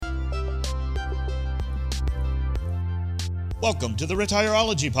Welcome to the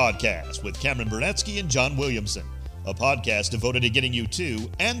Retireology Podcast with Cameron Burnetsky and John Williamson, a podcast devoted to getting you to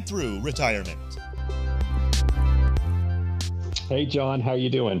and through retirement. Hey, John, how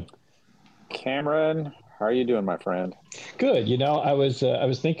you doing? Cameron, how are you doing, my friend? Good. You know, I was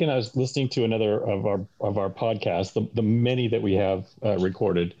thinking, I was listening to another of our podcasts, the many that we have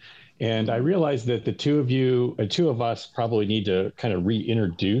recorded, and I realized that the two of us probably need to kind of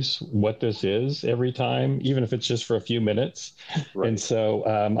reintroduce what this is every time, even if it's just for a few minutes. Right. And so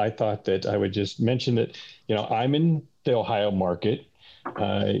I thought that I would just mention that, you know, I'm in the Ohio market.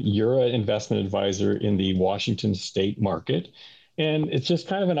 You're an investment advisor in the Washington state market. And it's just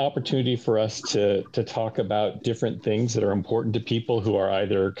kind of an opportunity for us to talk about different things that are important to people who are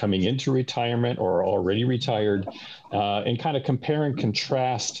either coming into retirement or are already retired, and kind of compare and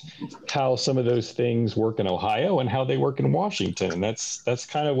contrast how some of those things work in Ohio and how they work in Washington. And that's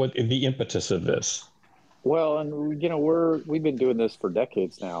kind of what the impetus of this. Well, and you know, we've been doing this for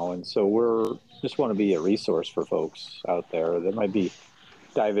decades now, and so we're just want to be a resource for folks out there that might be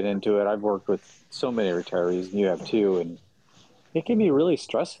diving into it. I've worked with so many retirees, and you have too, and it can be really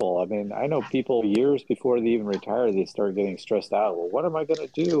stressful. I mean, I know people years before they even retire, they start getting stressed out. Well, what am I going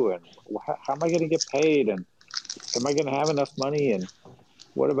to do? And how am I going to get paid? And am I going to have enough money? And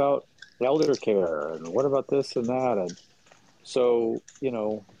what about elder care? And what about this and that? And so, you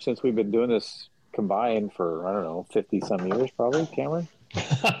know, since we've been doing this combined for, I don't know, 50 some years, probably, Cameron?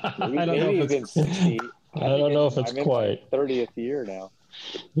 Maybe even 60. I don't know if it's quite. 30th year now.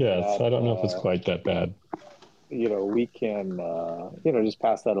 Yes, I don't know if it's quite that bad. You know, we can, just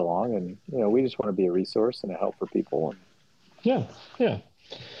pass that along, and, you know, we just want to be a resource and a help for people. Yeah.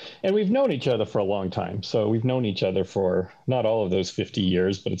 And we've known each other for a long time. So we've known each other for not all of those 50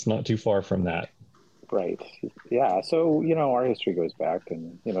 years, but it's not too far from that. Right. Yeah. So, you know, our history goes back,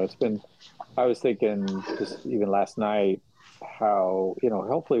 and, you know, I was thinking just even last night how, you know,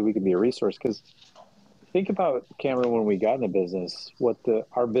 hopefully we can be a resource, because think about, Cameron, when we got in the business, what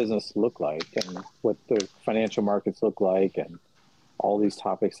our business looked like and what the financial markets look like and all these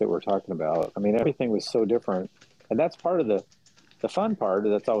topics that we're talking about. I mean, everything was so different. And that's part of the fun part.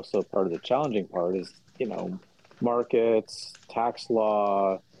 That's also part of the challenging part is, you know, markets, tax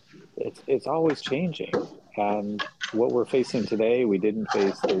law, it's always changing. And what we're facing today, we didn't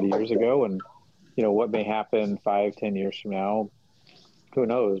face 30 years ago. And, you know, what may happen 5-10 years from now, who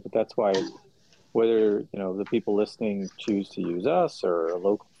knows? But that's why, whether, you know, the people listening choose to use us or a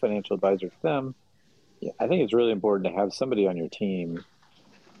local financial advisor to them, I think it's really important to have somebody on your team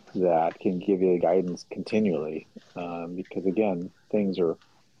that can give you the guidance continually, because again, things are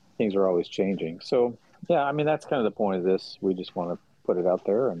always changing. So yeah, I mean, that's kind of the point of this. We just want to put it out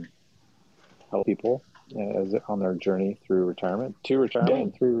there and help people on their journey through retirement, through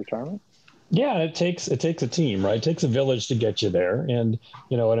retirement. Yeah, it takes a team, right? It takes a village to get you there. And,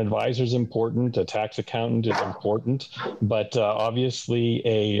 you know, an advisor is important, a tax accountant is important, but obviously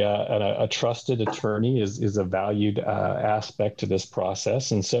a trusted attorney is a valued aspect to this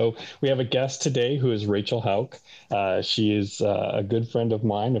process. And so we have a guest today who is Rachel Hauk. She is a good friend of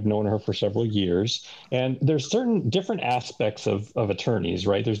mine. I've known her for several years. And there's certain different aspects of attorneys,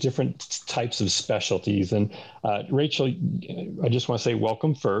 right? There's different types of specialties. And Rachel, I just want to say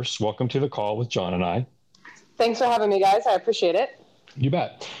welcome first. Welcome to the call with John and I. Thanks for having me, guys. I appreciate it. You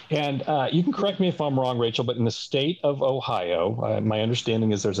bet. And you can correct me if I'm wrong, Rachel, but in the state of Ohio, my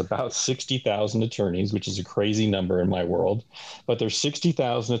understanding is there's about 60,000 attorneys, which is a crazy number in my world. But there's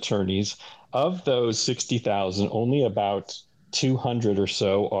 60,000 attorneys. Of those 60,000, only about 200 or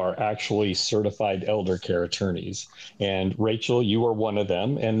so are actually certified elder care attorneys. And Rachel, you are one of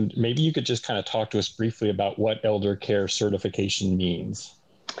them. And maybe you could just kind of talk to us briefly about what elder care certification means.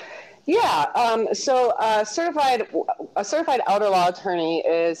 Yeah, so a certified elder law attorney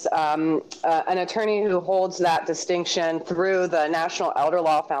is an attorney who holds that distinction through the National Elder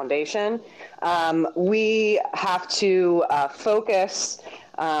Law Foundation. We have to focus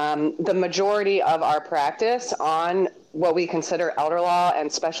the majority of our practice on what we consider elder law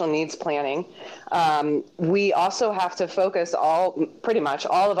and special needs planning. We also have to focus pretty much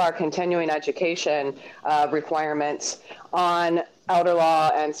all of our continuing education requirements on elder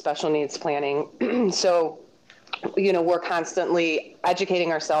law and special needs planning. So, you know, we're constantly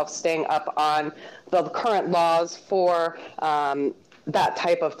educating ourselves, staying up on the current laws for that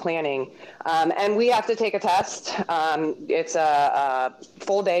type of planning. And we have to take a test. It's a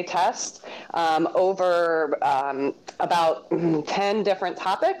full day test over about 10 different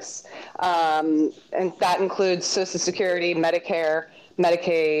topics. And that includes Social Security, Medicare,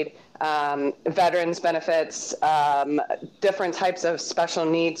 Medicaid, veterans benefits, different types of special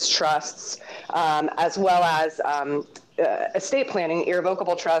needs trusts, as well as estate planning,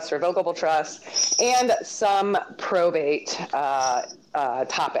 irrevocable trust, revocable trust, and some probate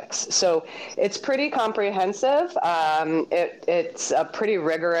topics. So it's pretty comprehensive. It's a pretty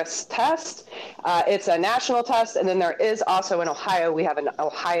rigorous test. It's a national test, and then there is also in Ohio, we have an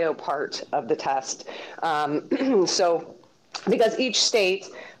Ohio part of the test. So because each state,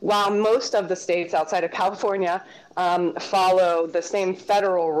 while most of the states outside of California follow the same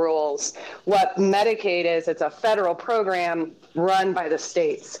federal rules, what Medicaid is, it's a federal program run by the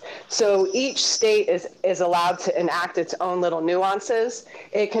states. So each state is allowed to enact its own little nuances.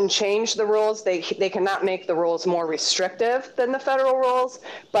 It can change the rules. They cannot make the rules more restrictive than the federal rules,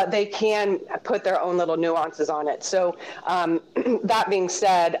 but they can put their own little nuances on it. So that being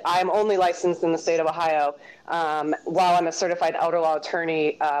said, I'm only licensed in the state of Ohio. While I'm a certified elder law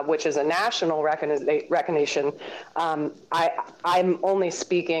attorney, which is a national recognition, I'm only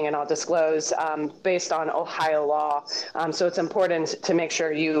speaking, and I'll disclose, based on Ohio law. So it's important to make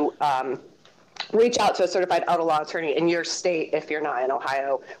sure you reach out to a certified elder law attorney in your state if you're not in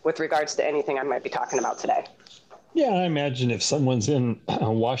Ohio with regards to anything I might be talking about today. Yeah, I imagine if someone's in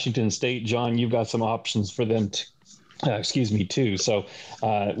Washington State, John, you've got some options for them to too. So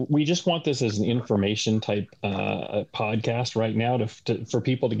we just want this as an information type podcast right now for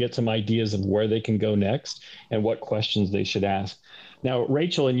people to get some ideas of where they can go next and what questions they should ask. Now,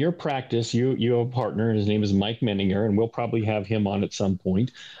 Rachel, in your practice, you have a partner. His name is Mike Menninger, and we'll probably have him on at some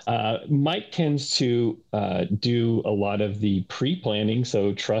point. Mike tends to do a lot of the pre-planning,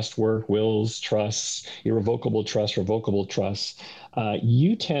 so trust work, wills, trusts, irrevocable trusts, revocable trusts.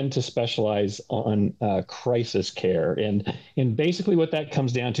 You tend to specialize on crisis care. And basically what that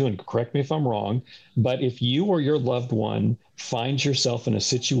comes down to, and correct me if I'm wrong, but if you or your loved one finds yourself in a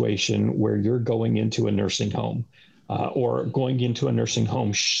situation where you're going into a nursing home or going into a nursing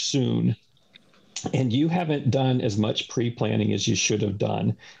home soon, and you haven't done as much pre-planning as you should have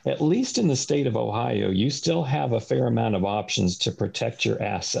done, at least in the state of Ohio, you still have a fair amount of options to protect your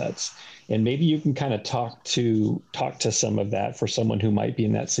assets. And maybe you can kind of talk to some of that for someone who might be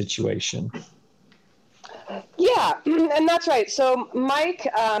in that situation. Yeah, and that's right. So Mike,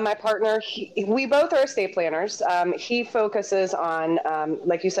 my partner, we both are estate planners. He focuses on,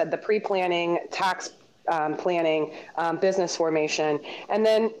 like you said, the pre-planning, tax planning, business formation, and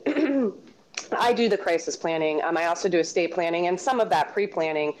then I do the crisis planning. I also do estate planning and some of that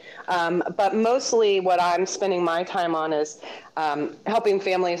pre-planning. But mostly what I'm spending my time on is helping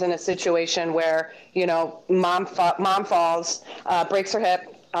families in a situation where, mom falls, breaks her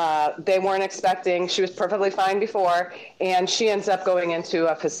hip. They weren't expecting, she was perfectly fine before, and she ends up going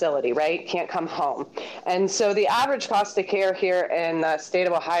into a facility, right? Can't come home. And so the average cost of care here in the state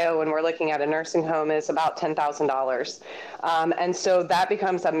of Ohio, when we're looking at a nursing home, is about $10,000. And so that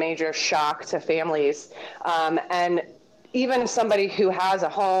becomes a major shock to families. And even somebody who has a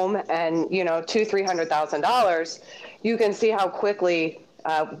home and, $200,000-$300,000, you can see how quickly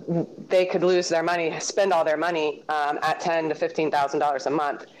they could lose their money, spend all their money at $10,000 to $15,000 a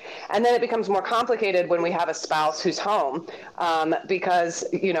month. And then it becomes more complicated when we have a spouse who's home because,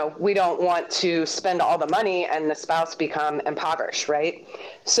 we don't want to spend all the money and the spouse become impoverished, right?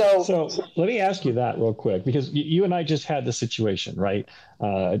 So let me ask you that real quick, because you and I just had the situation, right?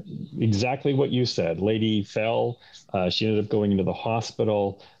 Exactly what you said. Lady fell. She ended up going into the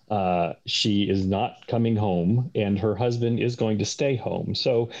hospital. She is not coming home, and her husband is going to stay home.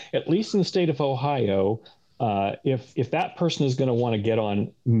 So at least in the state of Ohio, if that person is going to want to get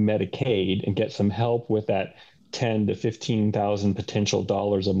on Medicaid and get some help with that $10,000 to $15,000 potential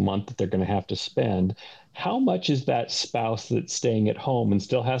dollars a month that they're going to have to spend, how much is that spouse that's staying at home and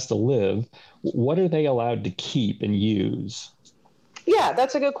still has to live? What are they allowed to keep and use? Yeah,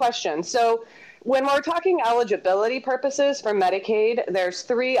 that's a good question. So when we're talking eligibility purposes for Medicaid, there's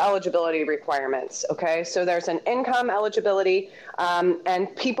 3 eligibility requirements, okay? So there's an income eligibility,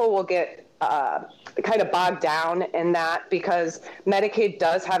 and people will get kind of bogged down in that because Medicaid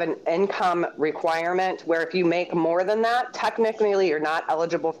does have an income requirement where if you make more than that, technically you're not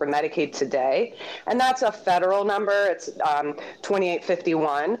eligible for Medicaid today. And that's a federal number. It's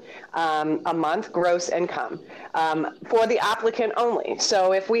 $2,851 a month gross income for the applicant only.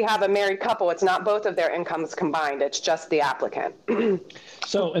 So if we have a married couple, it's not both of their incomes combined. It's just the applicant.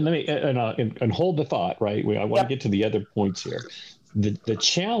 So, and let me and hold the thought, right? I want to get to the other points here. The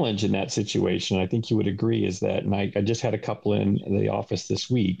challenge in that situation, I think you would agree, is that, and I just had a couple in the office this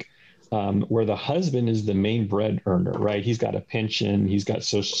week where the husband is the main bread earner, right? He's got a pension, he's got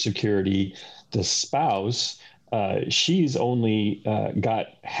Social Security. The spouse she's only got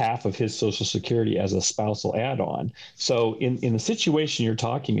half of his Social Security as a spousal add-on. So in the situation you're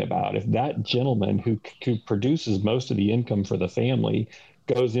talking about, if that gentleman who produces most of the income for the family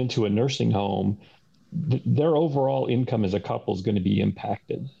goes into a nursing home, their overall income as a couple is going to be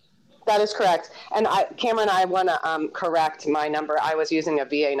impacted. That is correct. And Cameron, I want to correct my number. I was using a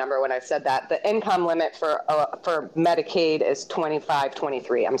VA number when I said that. The income limit for Medicaid is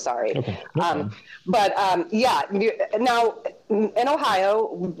 2523. I'm sorry. Okay. No now in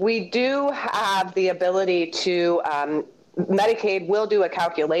Ohio, we do have the ability to, Medicaid will do a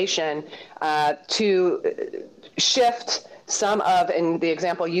calculation to shift some of, in the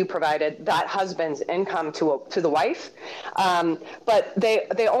example you provided, that husband's income to the wife, but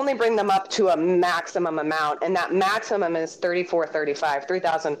they only bring them up to a maximum amount, and that maximum is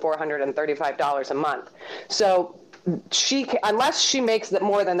 $3,435 a month. So unless she makes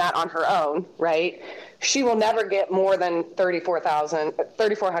more than that on her own, right, she will never get more than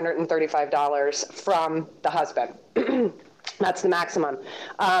 $3,435 from the husband. That's the maximum.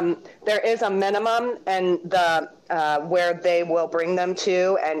 There is a minimum, and where they will bring them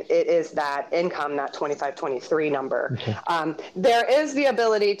to, and it is that income, that 2523 number. Okay. There is the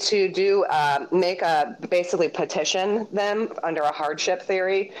ability to basically petition them under a hardship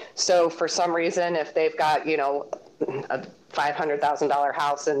theory. So for some reason, if they've got, a $500,000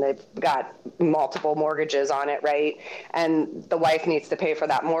 house and they've got multiple mortgages on it, right? And the wife needs to pay for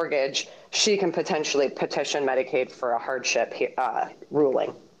that mortgage, she can potentially petition Medicaid for a hardship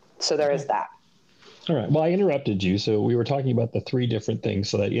ruling. So there is that. All right. Well, I interrupted you. So we were talking about the three different things.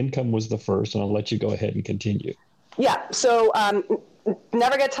 So that income was the first, and I'll let you go ahead and continue. Yeah. So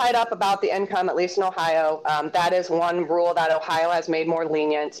never get tied up about the income, at least in Ohio. That is one rule that Ohio has made more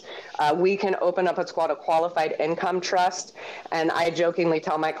lenient. We can open up what's called a qualified income trust. And I jokingly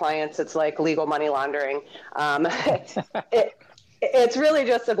tell my clients it's like legal money laundering. It's really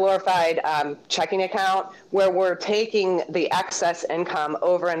just a glorified checking account where we're taking the excess income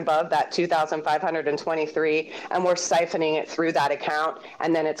over and above that 2,523, and we're siphoning it through that account,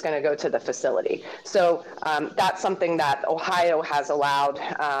 and then it's going to go to the facility. So that's something that Ohio has allowed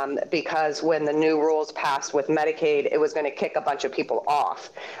because when the new rules passed with Medicaid, it was going to kick a bunch of people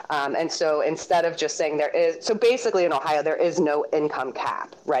off. And so instead of just saying so basically in Ohio, there is no income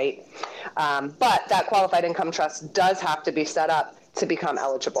cap, right? But that qualified income trust does have to be set up to become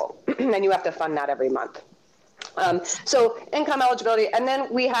eligible, and you have to fund that every month. So income eligibility, and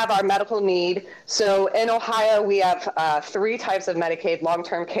then we have our medical need. So in Ohio, we have three types of Medicaid: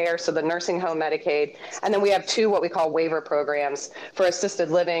 long-term care, so the nursing home Medicaid, and then we have two what we call waiver programs for assisted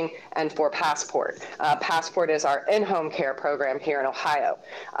living and for Passport. Passport is our in-home care program here in Ohio.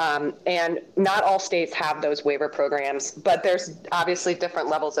 And not all states have those waiver programs, but there's obviously different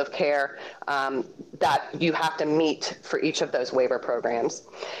levels of care that you have to meet for each of those waiver programs.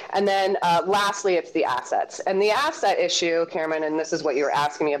 And then lastly, it's the assets. And the asset issue, Cameron, and this is what you were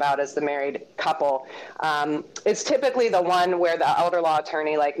asking me about as the married couple, is typically the one where the elder law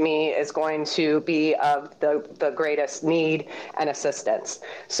attorney like me is going to be of the greatest need and assistance.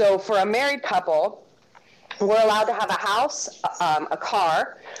 So for a married couple, we're allowed to have a house, a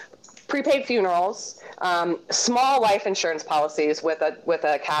car, prepaid funerals, small life insurance policies with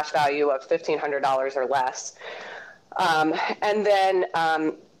a cash value of $1,500 or less. And then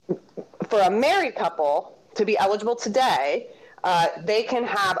for a married couple to be eligible today, they can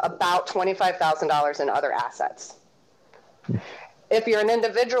have about $25,000 in other assets. If you're an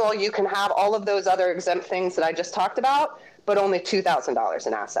individual, you can have all of those other exempt things that I just talked about, but only $2,000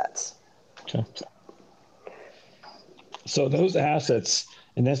 in assets. Okay. So those assets,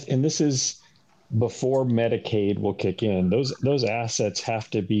 and this is before Medicaid will kick in, those assets have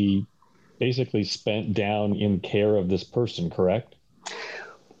to be basically spent down in care of this person, correct?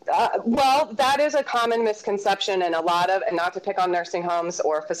 Well, that is a common misconception, and and not to pick on nursing homes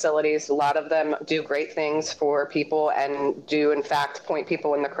or facilities, a lot of them do great things for people and do, in fact, point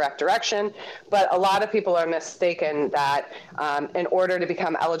people in the correct direction. But a lot of people are mistaken that in order to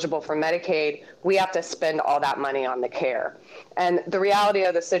become eligible for Medicaid, we have to spend all that money on the care. And the reality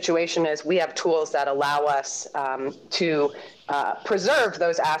of the situation is we have tools that allow us to preserve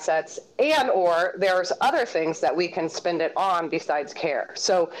those assets, and or there's other things that we can spend it on besides care.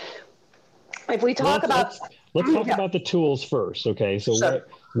 So if we talk let's talk about the tools first. Okay. So sure.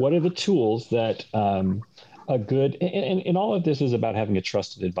 What are the tools that a good, and all of this is about having a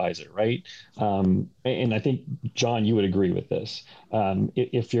trusted advisor, right? And I think, John, you would agree with this.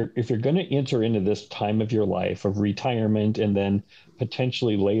 If you're going to enter into this time of your life of retirement and then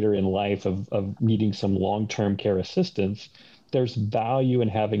potentially later in life of needing some long-term care assistance, there's value in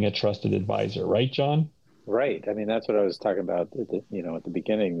having a trusted advisor, right, John? Right. I mean, that's what I was talking about, at the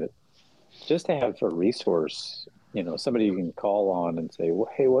beginning, that just to have a resource, somebody you can call on and say, well,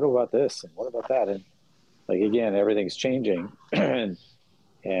 hey, what about this? And what about that? And like, again, everything's changing and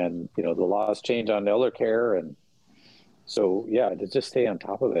the laws change on elder care. And so, yeah, to just stay on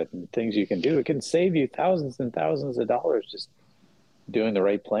top of it and things you can do, it can save you thousands and thousands of dollars just doing the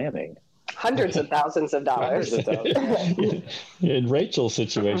right planning. Hundreds of thousands of dollars. In Rachel's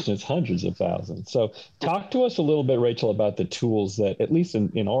situation, it's hundreds of thousands. So talk to us a little bit, Rachel, about the tools that, at least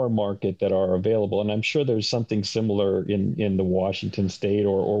in our market, that are available. And I'm sure there's something similar in the Washington state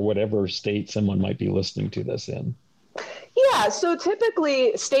or whatever state someone might be listening to this in. Yeah, so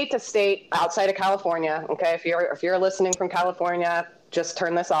typically state to state outside of California, okay, if you're listening from California, just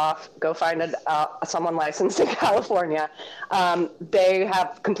turn this off, go find someone licensed in California. They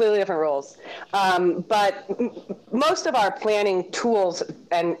have completely different rules. But most of our planning tools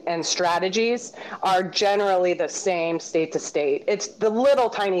and strategies are generally the same state to state. It's the little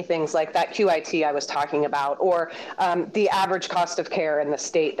tiny things like that QIT I was talking about, or the average cost of care in the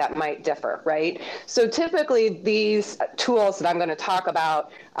state that might differ, right? So typically these tools that I'm going to talk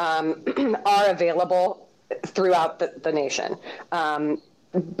about are available throughout the nation.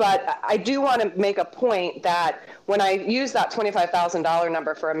 But I do want to make a point that when I use that $25,000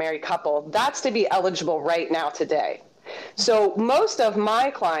 number for a married couple, that's to be eligible right now today. So most of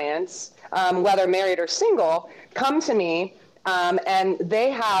my clients, whether married or single, come to me and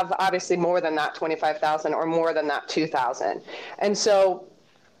they have obviously more than that 25,000 or more than that 2,000. And so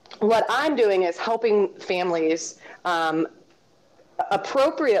what I'm doing is helping families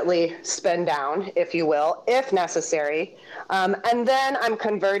appropriately spend down, if you will, if necessary. And then I'm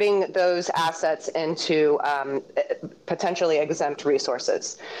converting those assets into potentially exempt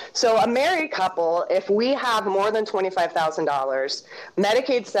resources. So a married couple, if we have more than $25,000,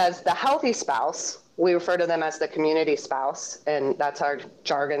 Medicaid says the healthy spouse, we refer to them as the community spouse, and that's our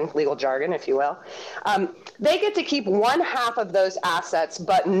jargon, legal jargon, if you will. They get to keep 1/2 of those assets,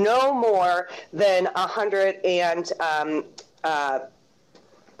 but no more than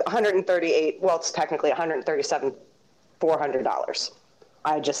 138, well, it's technically $137,400.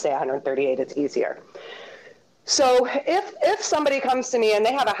 I just say 138, it's easier. So if somebody comes to me and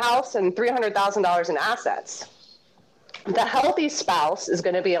they have a house and $300,000 in assets, the healthy spouse is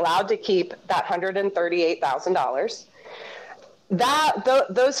going to be allowed to keep that $138,000.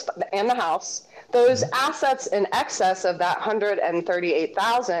 Those and the house. Those assets in excess of that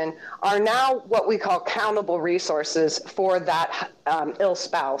 $138,000 are now what we call countable resources for that ill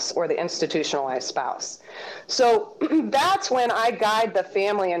spouse or the institutionalized spouse. So that's when I guide the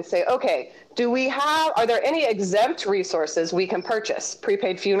family and say, okay, are there any exempt resources we can purchase?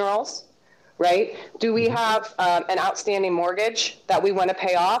 Prepaid funerals, right? Do we have an outstanding mortgage that we want to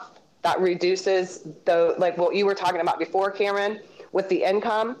pay off that reduces like what you were talking about before, Cameron? With the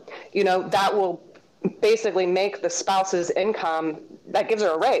income, that will basically make the spouse's income, that gives her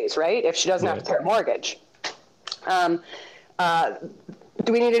a raise, right? If she doesn't have to pay a mortgage.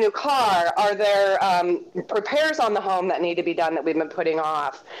 Do we need a new car? Are there repairs on the home that need to be done that we've been putting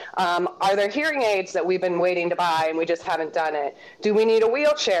off? Are there hearing aids that we've been waiting to buy and we just haven't done it? Do we need a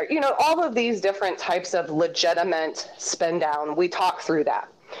wheelchair? All of these different types of legitimate spend down, we talk through that.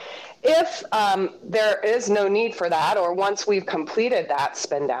 If there is no need for that, or once we've completed that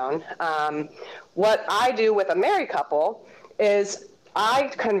spend down, what I do with a married couple is I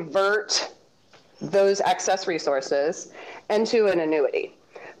convert those excess resources into an annuity,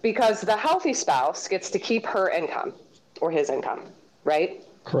 because the healthy spouse gets to keep her income or his income, right?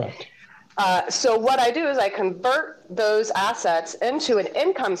 Correct. So what I do is I convert those assets into an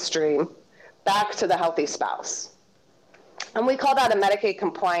income stream back to the healthy spouse. And we call that a Medicaid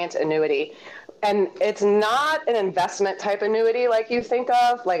compliant annuity. And it's not an investment type annuity like you think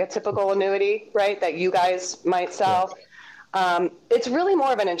of, like a typical annuity, right, that you guys might sell. It's really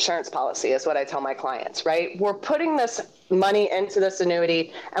more of an insurance policy is what I tell my clients, right? We're putting this money into this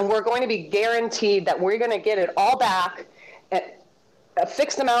annuity and we're going to be guaranteed that we're going to get it all back at a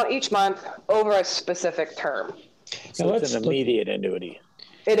fixed amount each month over a specific term. So it's an immediate annuity.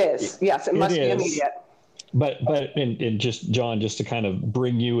 It is. Yes, it must be immediate. But just John, just to kind of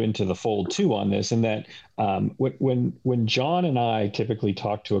bring you into the fold too on this, and that when John and I typically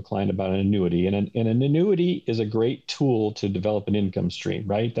talk to a client about an annuity, and an annuity is a great tool to develop an income stream,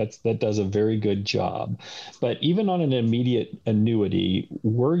 right? That does a very good job. But even on an immediate annuity,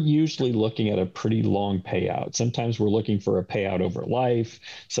 we're usually looking at a pretty long payout. Sometimes we're looking for a payout over life.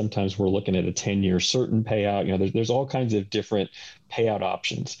 Sometimes we're looking at a 10-year certain payout. There's all kinds of different payout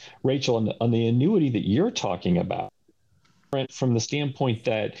options. Rachel, on the annuity that you're talking about, from the standpoint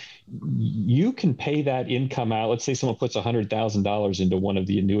that you can pay that income out. Let's say someone puts $100,000 into one of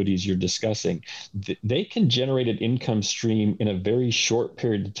the annuities you're discussing. They can generate an income stream in a very short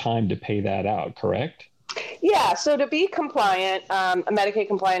period of time to pay that out, correct? Yeah. So to be compliant, a Medicaid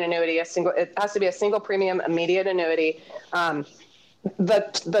compliant annuity, it has to be a single premium immediate annuity.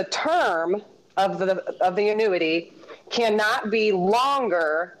 The term of the annuity cannot be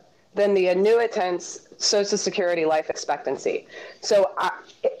longer than the annuitant's Social Security life expectancy. So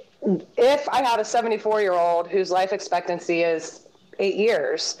if I have a 74-year-old whose life expectancy is 8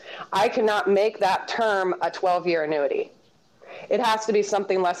 years, I cannot make that term a 12-year annuity. It has to be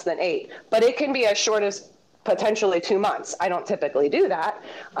something less than 8, but it can be as short as potentially 2 months. I don't typically do that,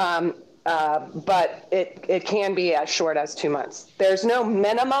 but it can be as short as 2 months. There's no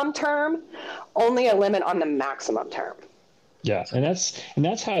minimum term, only a limit on the maximum term. Yeah, and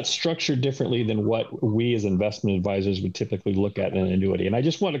that's how it's structured differently than what we as investment advisors would typically look at in an annuity. And I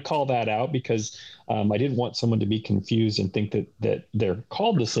just want to call that out because I didn't want someone to be confused and think that they're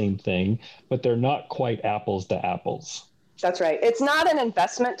called the same thing, but they're not quite apples to apples. That's right. It's not an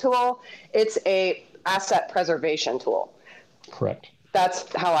investment tool. It's a asset preservation tool. Correct.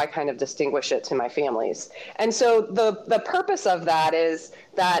 That's how I kind of distinguish it to my families. And so the purpose of that is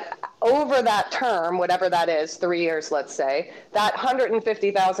that over that term, whatever that is, 3 years, let's say, that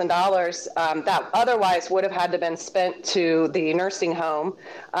 $150,000 that otherwise would have had to been spent to the nursing home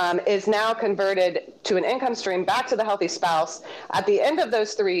is now converted to an income stream back to the healthy spouse. At the end of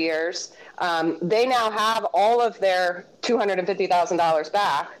those 3 years, they now have all of their $250,000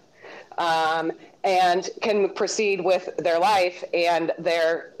 back. And can proceed with their life, and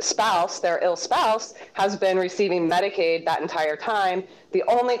their spouse, their ill spouse, has been receiving Medicaid that entire time. The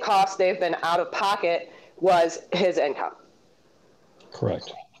only cost they've been out of pocket was his income.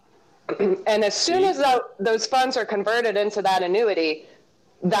 Correct. And as soon as those funds are converted into that annuity,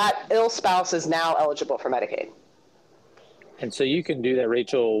 that ill spouse is now eligible for Medicaid. And so you can do that,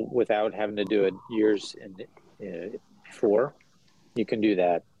 Rachel, without having to do it years before. You can do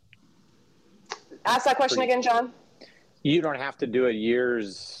that. Ask that question again, John. You don't have to do it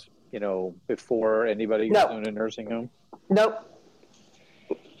years, before anybody goes in a nursing home? Nope.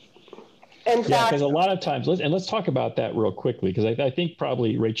 In fact, because a lot of times, let's talk about that real quickly, because I think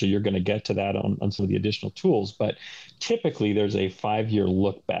probably, Rachel, you're going to get to that on some of the additional tools, but typically there's a 5-year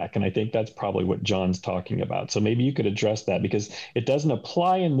look back, and I think that's probably what John's talking about. So maybe you could address that, because it doesn't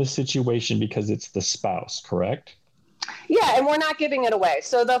apply in this situation because it's the spouse, correct? Yeah, and we're not giving it away.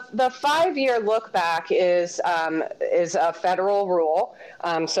 So the 5-year look back is a federal rule,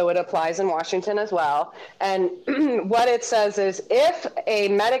 so it applies in Washington as well. And what it says is if a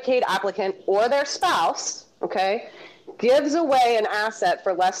Medicaid applicant or their spouse, gives away an asset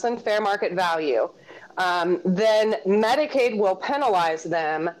for less than fair market value, then Medicaid will penalize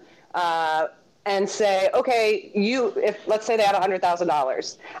them and say, okay, if let's say they had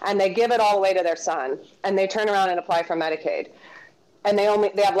 $100,000 and they give it all away to their son, and they turn around and apply for Medicaid, and they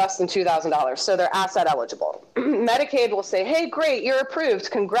have less than $2,000, so they're asset eligible. Medicaid will say, hey, great, you're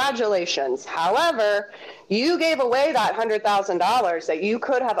approved, congratulations. However, you gave away that $100,000 that you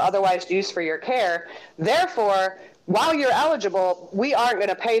could have otherwise used for your care. Therefore, while you're eligible, we aren't going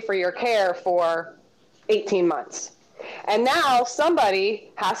to pay for your care for 18 months. And now somebody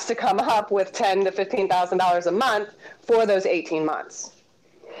has to come up with $10,000 to $15,000 a month for those 18 months.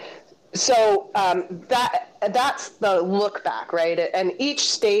 So that's the look back, right? And each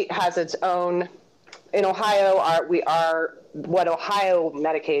state has its own. In Ohio, what Ohio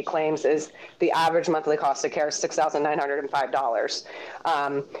Medicaid claims is the average monthly cost of care is $6,905.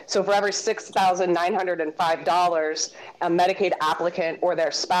 So for every $6,905 a Medicaid applicant or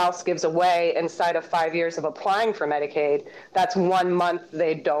their spouse gives away inside of 5 years of applying for Medicaid, that's 1 month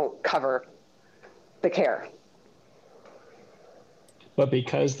they don't cover the care. But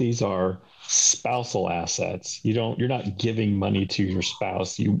because these are spousal assets, you're not giving money to your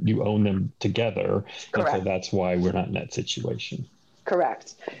spouse. You own them together. Correct. And so that's why we're not in that situation.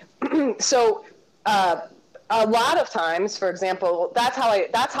 Correct. So a lot of times, for example, that's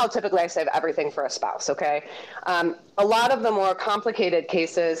how typically I save everything for a spouse. Okay. A lot of the more complicated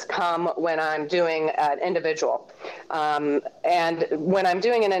cases come when I'm doing an individual. And when I'm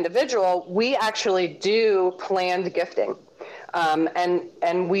doing an individual, we actually do planned gifting.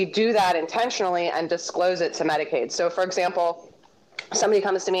 And we do that intentionally and disclose it to Medicaid. So, for example, somebody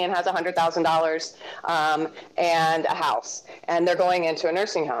comes to me and has $100,000 and a house, and they're going into a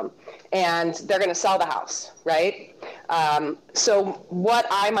nursing home, and they're going to sell the house, right? So what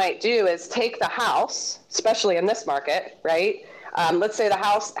I might do is take the house, especially in this market, right? Let's say the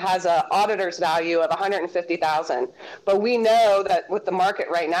house has an auditor's value of $150,000, but we know that with the market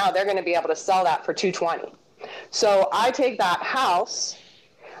right now, they're going to be able to sell that for $220,000. So I take that house,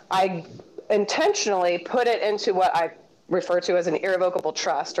 I intentionally put it into what I refer to as an irrevocable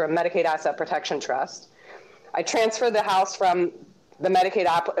trust or a Medicaid asset protection trust. I transfer the house from the Medicaid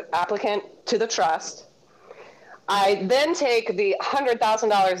applicant to the trust. I then take the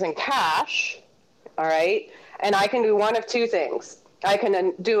 $100,000 in cash, all right, and I can do one of two things. I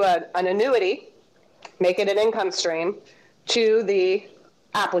can do an annuity, make it an income stream to the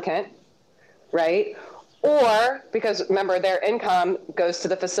applicant, right? Or, because remember, their income goes to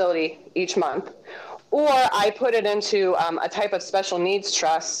the facility each month, or I put it into a type of special needs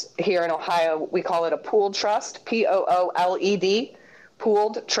trust. Here in Ohio, we call it a pooled trust, Pooled,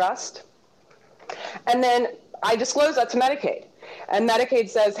 pooled trust. And then I disclose that to Medicaid. And Medicaid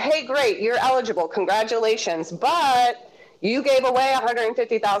says, hey, great, you're eligible, congratulations, but you gave away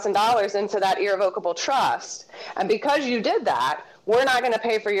 $150,000 into that irrevocable trust. And because you did that, we're not going to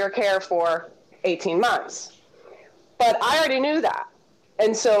pay for your care for 18 months. But I already knew that.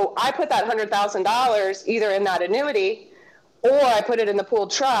 And so I put that $100,000 either in that annuity or I put it in the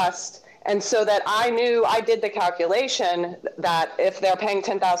pooled trust. And so that I knew, I did the calculation that if they're paying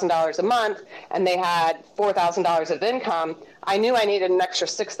 $10,000 a month and they had $4,000 of income, I knew I needed an extra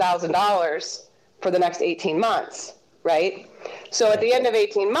 $6,000 for the next 18 months, right? So at the end of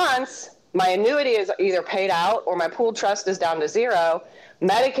 18 months, my annuity is either paid out or my pooled trust is down to zero.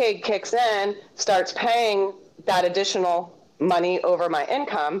 Medicaid kicks in, starts paying that additional money over my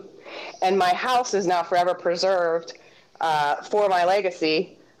income, and my house is now forever preserved for my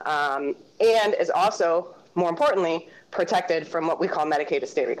legacy, and is also, more importantly, protected from what we call Medicaid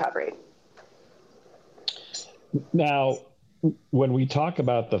estate recovery. Now, when we talk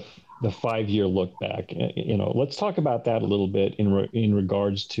about the 5-year look back, let's talk about that a little bit in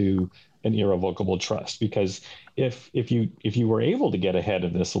regards to an irrevocable trust, because if you were able to get ahead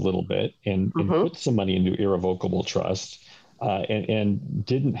of this a little bit and put some money into irrevocable trust and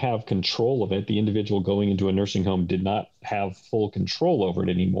didn't have control of it, the individual going into a nursing home did not have full control over it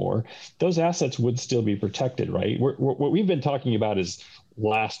anymore, those assets would still be protected, right? What we've been talking about is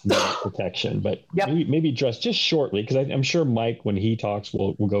last minute protection, but maybe address just shortly, because I'm sure Mike, when he talks,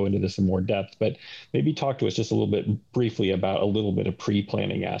 we'll go into this in more depth, but maybe talk to us just a little bit briefly about a little bit of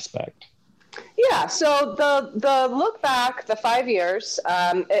pre-planning aspect. Yeah, so the look back, the 5 years,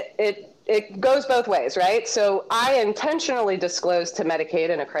 it goes both ways, right? So I intentionally disclose to Medicaid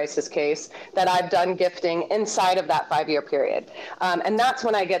in a crisis case that I've done gifting inside of that 5-year period. And that's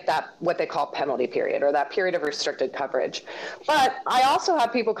when I get that, what they call penalty period, or that period of restricted coverage. But I also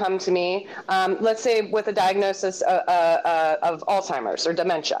have people come to me, let's say with a diagnosis of Alzheimer's or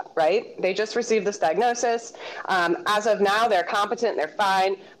dementia, right? They just received this diagnosis. As of now, they're competent, they're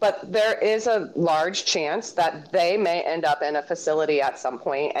fine, but there is a large chance that they may end up in a facility at some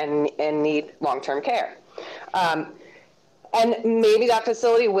point and need long-term care. And maybe that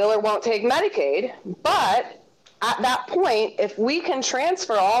facility will or won't take Medicaid, but at that point, if we can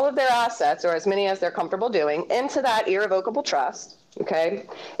transfer all of their assets, or as many as they're comfortable doing, into that irrevocable trust, okay?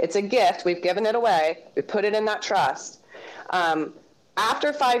 It's a gift, we've given it away, we put it in that trust.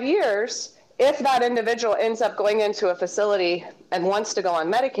 After 5 years, if that individual ends up going into a facility and wants to go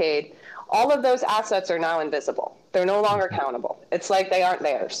on Medicaid, all of those assets are now invisible. They're no longer countable. It's like they aren't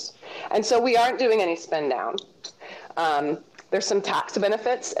theirs. And so we aren't doing any spend down. There's some tax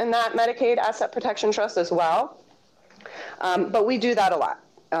benefits in that Medicaid Asset Protection Trust as well. But we do that a lot,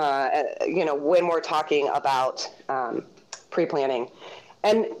 when we're talking about pre-planning.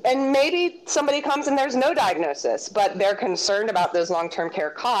 And maybe somebody comes and there's no diagnosis, but they're concerned about those long-term care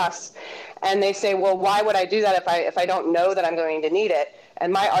costs. And they say, well, why would I do that if I don't know that I'm going to need it?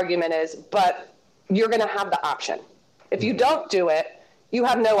 And my argument is, but you're going to have the option. If you don't do it, you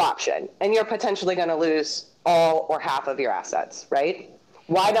have no option, and you're potentially going to lose all or half of your assets, right?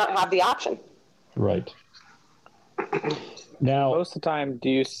 Why not have the option? Right. Now, most of the time, do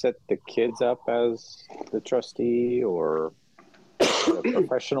you set the kids up as the trustee or the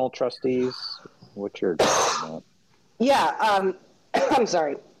professional trustees? What's your opinion? Yeah, I'm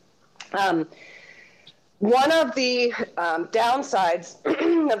sorry. One of the downsides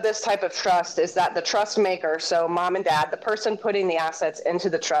of this type of trust is that the trust maker, so mom and dad, the person putting the assets into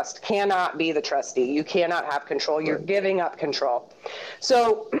the trust, cannot be the trustee. You cannot have control. You're giving up control.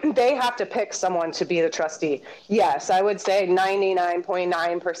 So they have to pick someone to be the trustee. Yes, I would say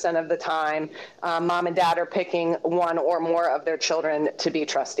 99.9% of the time, mom and dad are picking one or more of their children to be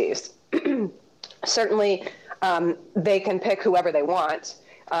trustees. Certainly, they can pick whoever they want.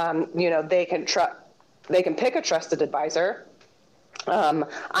 They can pick a trusted advisor,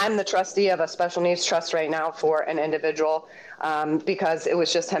 I'm the trustee of a special needs trust right now for an individual because it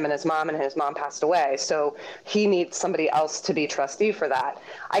was just him and his mom passed away. So he needs somebody else to be trustee for that.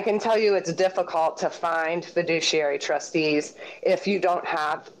 I can tell you it's difficult to find fiduciary trustees if you don't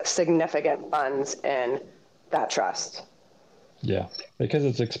have significant funds in that trust. Yeah, because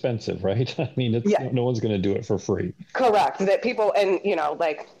it's expensive, right? I mean, no one's going to do it for free. Correct. That people, and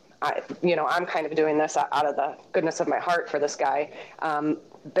I'm kind of doing this out of the goodness of my heart for this guy.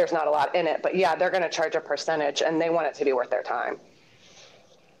 There's not a lot in it, but yeah, they're going to charge a percentage and they want it to be worth their time.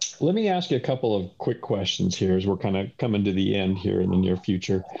 Let me ask you a couple of quick questions here as we're kind of coming to the end here in the near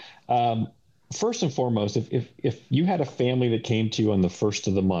future. First and foremost, if you had a family that came to you on the first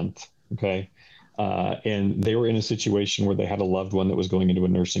of the month, okay, and they were in a situation where they had a loved one that was going into a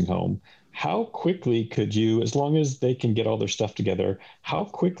nursing home, how quickly could you, as long as they can get all their stuff together, how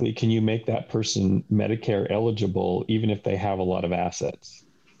quickly can you make that person Medicare eligible, even if they have a lot of assets?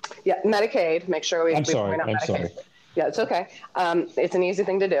 Yeah, Medicaid, make sure we point out Medicaid. Sorry. Yeah, it's okay. It's an easy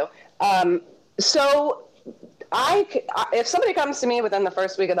thing to do. So if somebody comes to me within the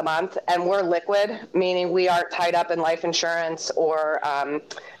first week of the month and we're liquid, meaning we aren't tied up in life insurance or,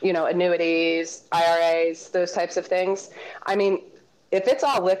 annuities, IRAs, those types of things. I mean, if it's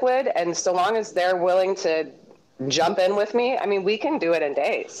all liquid and so long as they're willing to jump in with me, I mean, we can do it in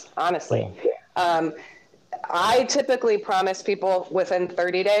days, honestly. Yeah. I typically promise people within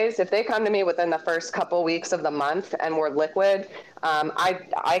 30 days. If they come to me within the first couple weeks of the month and we're liquid,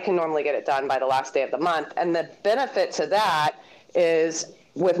 I can normally get it done by the last day of the month. And the benefit to that is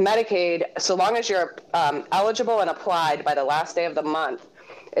with Medicaid, so long as you're eligible and applied by the last day of the month,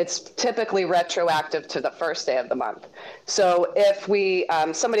 it's typically retroactive to the first day of the month. So if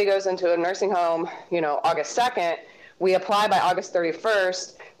somebody goes into a nursing home, August 2nd, we apply by August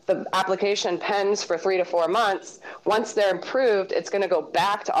 31st, the application pens for 3 to 4 months. Once they're approved, it's going to go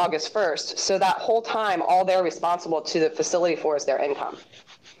back to August 1st. So that whole time, all they're responsible to the facility for is their income.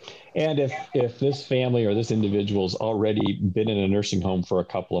 And if this family or this individual's already been in a nursing home for a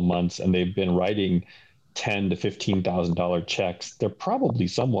couple of months and they've been writing $10,000 to $15,000 checks, they're probably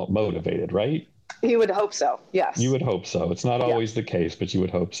somewhat motivated, right? You would hope so. Yes. You would hope so. It's not always the case, but you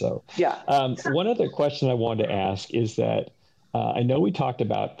would hope so. Yeah. One other question I wanted to ask is that I know we talked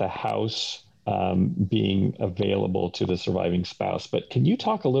about the house being available to the surviving spouse, but can you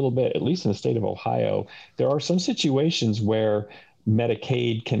talk a little bit, at least in the state of Ohio, there are some situations where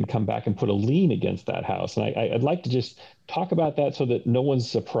Medicaid can come back and put a lien against that house. And I'd like to just talk about that so that no one's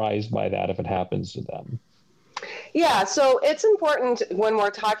surprised by that if it happens to them. Yeah, so it's important when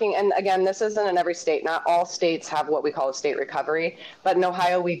we're talking, and again, this isn't in every state. Not all states have what we call a state recovery, but in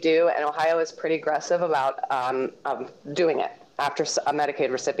Ohio we do, and Ohio is pretty aggressive about doing it after a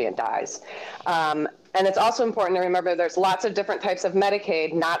Medicaid recipient dies. And it's also important to remember there's lots of different types of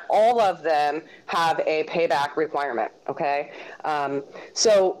Medicaid. Not all of them have a payback requirement, okay?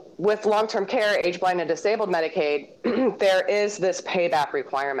 So with long-term care, age-blind, and disabled Medicaid, there is this payback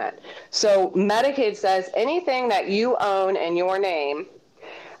requirement. So Medicaid says anything that you own in your name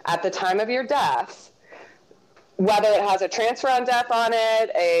at the time of your death, whether it has a transfer on death on it,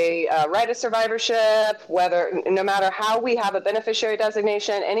 a right of survivorship, no matter how we have a beneficiary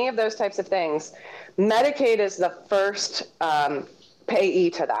designation, any of those types of things, Medicaid is the first payee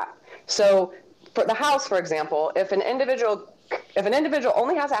to that. So for the house, for example, if an individual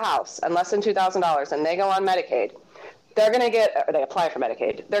only has a house and less than $2,000 and they go on Medicaid, they apply for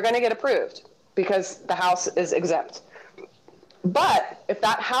Medicaid, they're going to get approved because the house is exempt. But if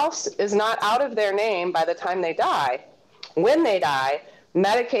that house is not out of their name by the time they die, when they die,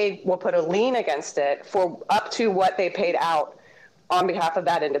 Medicaid will put a lien against it for up to what they paid out on behalf of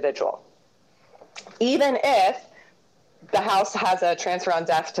that individual, even if the house has a transfer on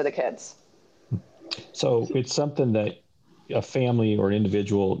death to the kids. So it's something that a family or an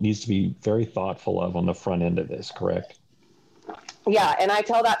individual needs to be very thoughtful of on the front end of this, correct? Yeah, and I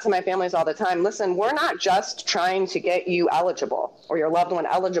tell that to my families all the time. Listen, we're not just trying to get you eligible or your loved one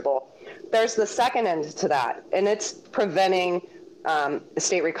eligible. There's the second end to that, and it's preventing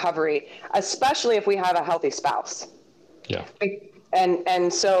estate recovery, especially if we have a healthy spouse. Yeah.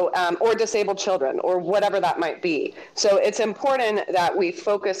 And so, or disabled children, or whatever that might be. So it's important that we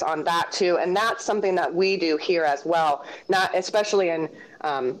focus on that too, and that's something that we do here as well. Not especially in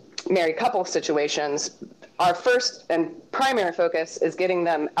married couple situations. Our first and primary focus is getting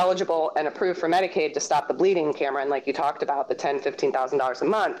them eligible and approved for Medicaid to stop the bleeding, Cameron, like you talked about, the $10,000, $15,000 a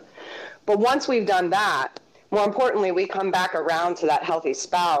month. But once we've done that, more importantly, we come back around to that healthy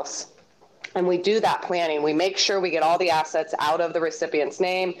spouse And we do that planning. We make sure we get all the assets out of the recipient's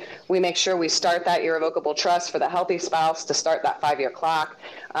name. We make sure we start that irrevocable trust for the healthy spouse to start that 5-year clock.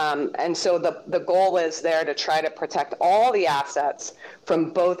 And so the goal is there to try to protect all the assets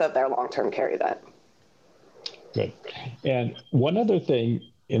from both of their long-term care event. Good. And one other thing,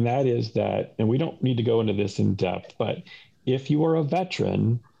 and that is that, and we don't need to go into this in depth, but if you are a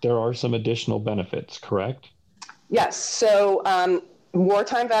veteran, there are some additional benefits, correct? Yes. So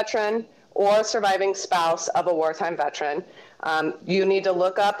wartime veteran or surviving spouse of a wartime veteran, you need to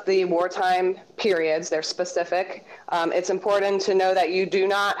look up the wartime periods. They're specific. It's important to know that you do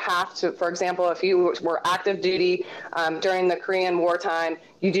not have to, for example, if you were active duty during the Korean wartime,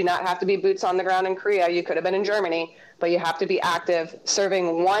 you do not have to be boots on the ground in Korea. You could have been in Germany, but you have to be active,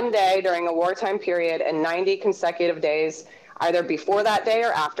 serving one day during a wartime period and 90 consecutive days, either before that day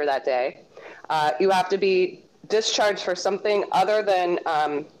or after that day. You have to be discharged for something other than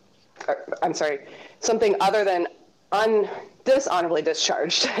dishonorably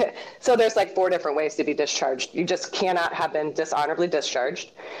discharged. So there's like 4 different ways to be discharged. You just cannot have been dishonorably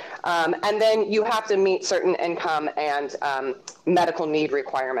discharged. And then you have to meet certain income and medical need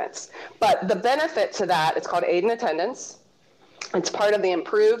requirements. But the benefit to that, it's called aid and attendance. It's part of the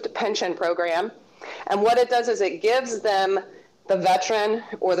improved pension program. And what it does is it gives them, the veteran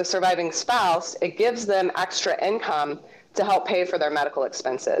or the surviving spouse, it gives them extra income to help pay for their medical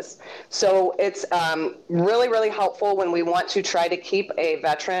expenses. So it's really, really helpful when we want to try to keep a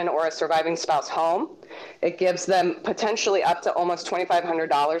veteran or a surviving spouse home. It gives them potentially up to almost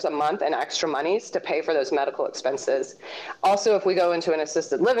 $2,500 a month in extra monies to pay for those medical expenses. Also, if we go into an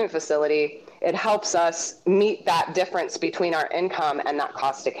assisted living facility, it helps us meet that difference between our income and that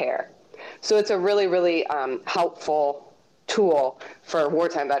cost of care. So it's a really, really helpful tool for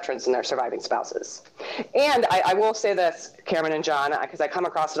wartime veterans and their surviving spouses. And I will say this, Cameron and John, because I come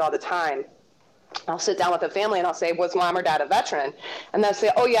across it all the time. I'll sit down with a family and I'll say, was mom or dad a veteran? And they'll say,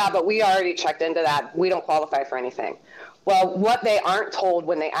 oh yeah, but we already checked into that. We don't qualify for anything. Well, what they aren't told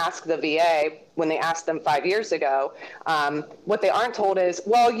when they ask the VA, when they asked them 5 years ago, what they aren't told is,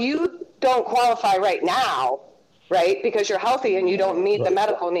 well, you don't qualify right now, right? Because you're healthy and you don't meet the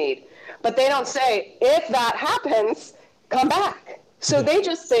medical need. But they don't say, if that happens, come back. So they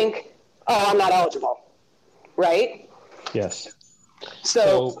just think, oh, I'm not eligible, right? Yes.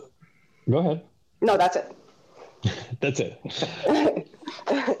 So go ahead. No, that's it. That's it.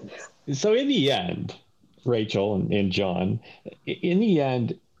 So in the end, Rachel and John, in the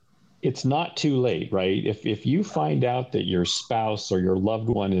end, it's not too late, right? If you find out that your spouse or your loved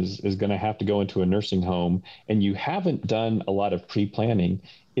one is going to have to go into a nursing home and you haven't done a lot of pre-planning,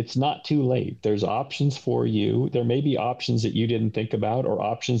 it's not too late. There's options for you. There may be options that you didn't think about or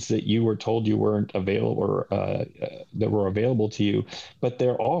options that you were told you weren't available or that were available to you. But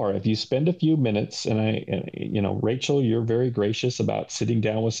there are, if you spend a few minutes, and Rachel, you're very gracious about sitting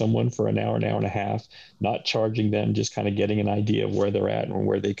down with someone for an hour and a half, not charging them, just kind of getting an idea of where they're at and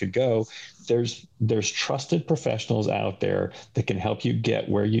where they could go. There's trusted professionals out there that can help you get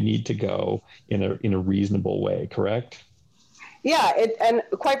where you need to go in a reasonable way, correct? Yeah, and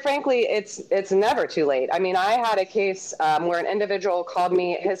quite frankly, it's never too late. I mean, I had a case where an individual called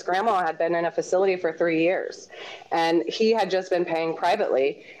me. His grandma had been in a facility for 3 years, and he had just been paying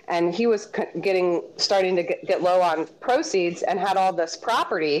privately, and he was starting to get low on proceeds and had all this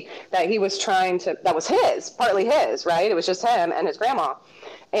property that he was that was partly his, right? It was just him and his grandma.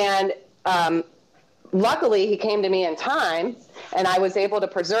 And luckily, he came to me in time, and I was able to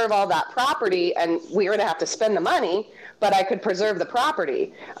preserve all that property, and we were going to have to spend the money, but I could preserve the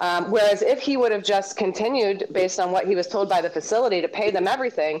property. Whereas if he would have just continued based on what he was told by the facility to pay them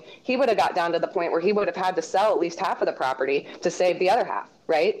everything, he would have got down to the point where he would have had to sell at least half of the property to save the other half,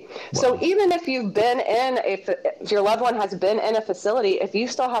 right? Wow. So even if you've been if your loved one has been in a facility, if you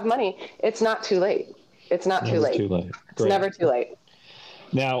still have money, it's not too late. It's not too late. It's never too late.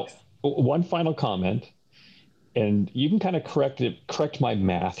 Now, one final comment, and you can kind of correct my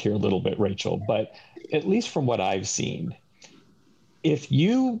math here a little bit, Rachel, but at least from what I've seen, if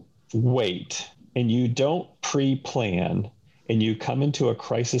you wait and you don't pre-plan and you come into a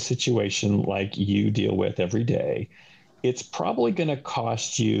crisis situation like you deal with every day, it's probably going to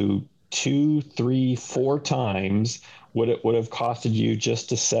cost you 2, 3, 4 times what it would have costed you just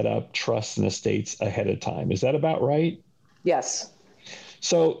to set up trusts and estates ahead of time. Is that about right? Yes.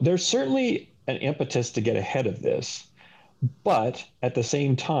 So there's certainly an impetus to get ahead of this, but at the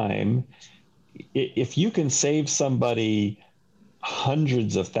same time, if you can save somebody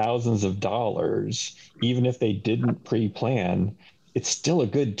hundreds of thousands of dollars, even if they didn't pre-plan, it's still a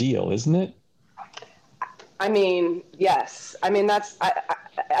good deal, isn't it? I mean, yes. I mean,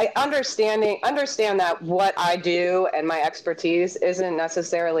 I understand that what I do and my expertise isn't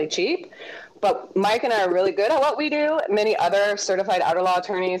necessarily cheap, but Mike and I are really good at what we do. Many other certified outer law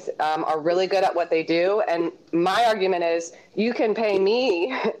attorneys are really good at what they do. And my argument is you can pay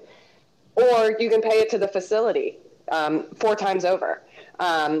me or you can pay it to the facility 4 times over.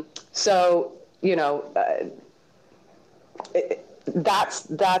 So, you know, that's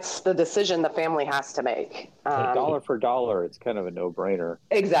the decision the family has to make. Dollar for dollar, it's kind of a no-brainer.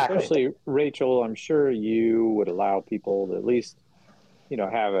 Exactly. Especially, Rachel, I'm sure you would allow people to at least, you know,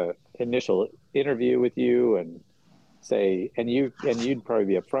 have an initial interview with you and say, and you'd probably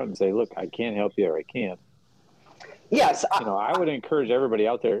be upfront and say, look, I can't help you or I can't. Yes. You know, I would encourage everybody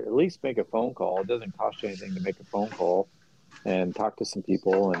out there, at least make a phone call. It doesn't cost you anything to make a phone call and talk to some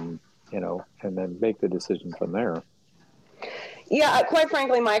people and, you know, and then make the decision from there. Yeah, quite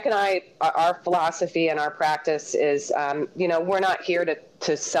frankly, Mike and I, our philosophy and our practice is, you know, we're not here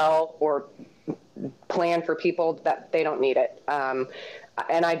to sell or plan for people that they don't need it.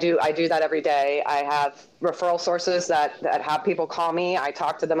 And I do that every day. I have referral sources that have people call me. I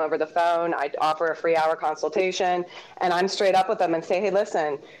talk to them over the phone. I offer a free hour consultation, and I'm straight up with them and say, hey,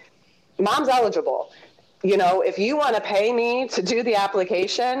 listen, mom's eligible. You know, if you want to pay me to do the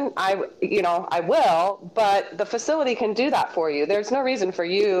application, I will, but the facility can do that for you. There's no reason for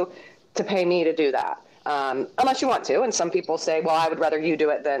you to pay me to do that, unless you want to. And some people say, well, I would rather you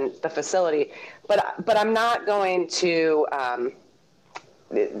do it than the facility. But I'm not going to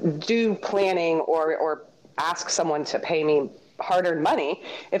do planning or ask someone to pay me hard-earned money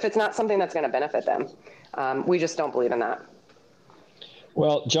if it's not something that's going to benefit them. We just don't believe in that.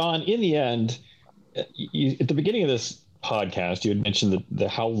 Well, John, in the end, at the beginning of this podcast, you had mentioned the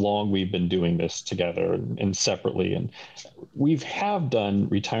how long we've been doing this together and separately, and have done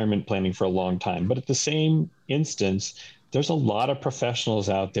retirement planning for a long time. But at the same instance, there's a lot of professionals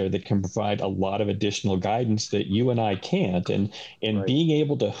out there that can provide a lot of additional guidance that you and I can't. And Right. Being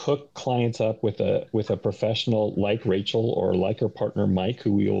able to hook clients up with a professional like Rachel or like her partner Mike,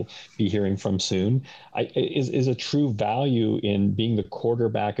 who we'll be hearing from soon, is a true value in being the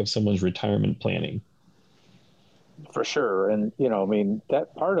quarterback of someone's retirement planning. For sure. And, you know, I mean,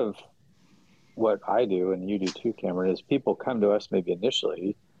 that part of what I do, and you do too, Cameron, is people come to us maybe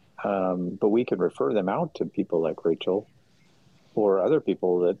initially, but we can refer them out to people like Rachel or other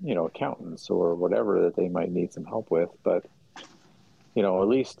people that, you know, accountants or whatever that they might need some help with. But, you know, at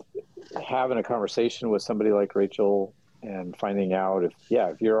least having a conversation with somebody like Rachel and finding out if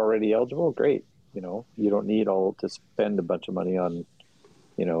you're already eligible, great. You know, you don't need all to spend a bunch of money on,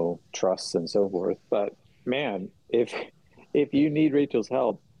 you know, trusts and so forth. But man, if you need Rachel's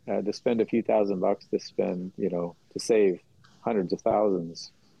help to spend a few $1,000s to spend, you know, to save hundreds of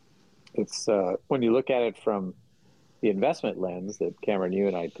thousands, it's when you look at it from the investment lens that Cameron, you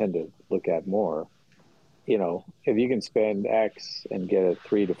and I tend to look at more, you know, if you can spend X and get a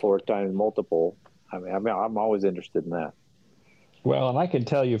 3 to 4 times multiple, I mean, I'm always interested in that. Well, and I can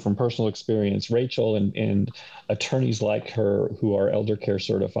tell you from personal experience, Rachel and attorneys like her who are elder care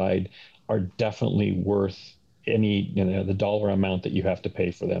certified are definitely worth the dollar amount that you have to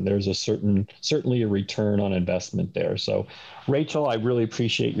pay for them. There's certainly a return on investment there. So Rachel, I really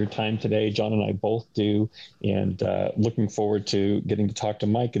appreciate your time today. John and I both do, and looking forward to getting to talk to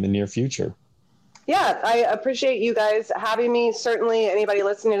Mike in the near future. Yeah, I appreciate you guys having me. Certainly anybody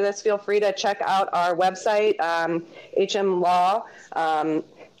listening to this, feel free to check out our website, HM Law.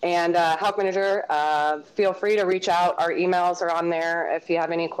 And Health Manager, feel free to reach out. Our emails are on there if you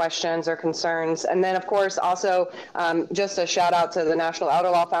have any questions or concerns. And then, of course, also just a shout out to the National Outer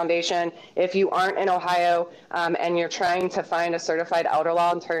Law Foundation. If you aren't in Ohio and you're trying to find a certified outer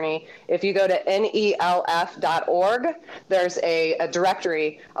law attorney, if you go to NELF.org, there's a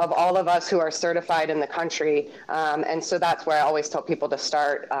directory of all of us who are certified in the country. And so that's where I always tell people to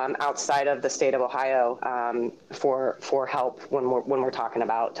start outside of the state of Ohio for help when we're talking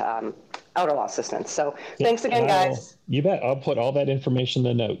about outer law assistance. So thanks again, guys. You bet. I'll put all that information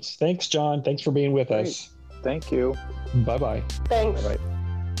in the notes. Thanks, John. Thanks for being with us. Thank you. Bye-bye. Thanks. Bye-bye.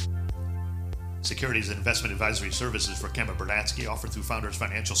 Securities and investment advisory services for Cameron Bernatsky offered through Founders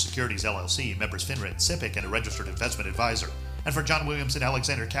Financial Securities, LLC, members FINRA and SIPC, and a registered investment advisor. And for John Williamson,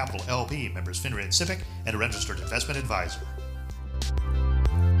 Alexander Capital, LP, members FINRA and SIPC, and a registered investment advisor.